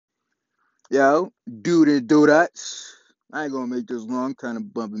Yo, do the do that's. I ain't gonna make this long, kind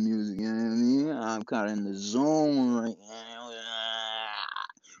of bumping music, you know what I mean? I'm kind of in the zone right now.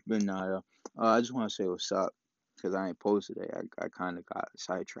 But nah, yo. I just want to say what's up, because I ain't posted today. I kind of got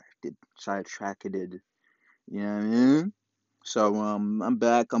sidetracked, you know what I mean? So, I'm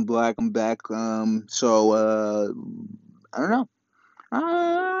back, I'm black, I'm back. I don't know.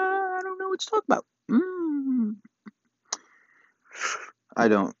 I don't know what to talk about. I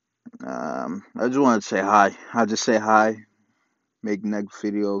don't. I just want to say hi. I'll just say hi. Make next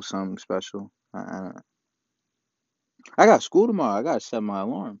video something special. I got school tomorrow. I gotta set my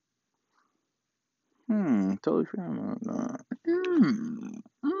alarm. Totally forgot about that.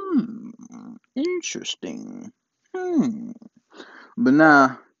 Interesting. Hmm. But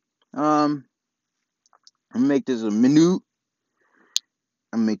nah. Um. I'm gonna make this a minute.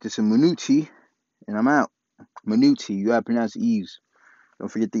 I'm gonna make this a minuti, and I'm out. Minuti. You gotta pronounce the e's. Don't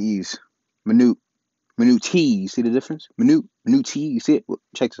forget the e's. Minute. Minuti. You see the difference? Minute. Minuti. You see it? Well,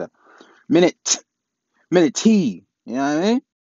 check this out. Minute. Minute T. You know what I mean?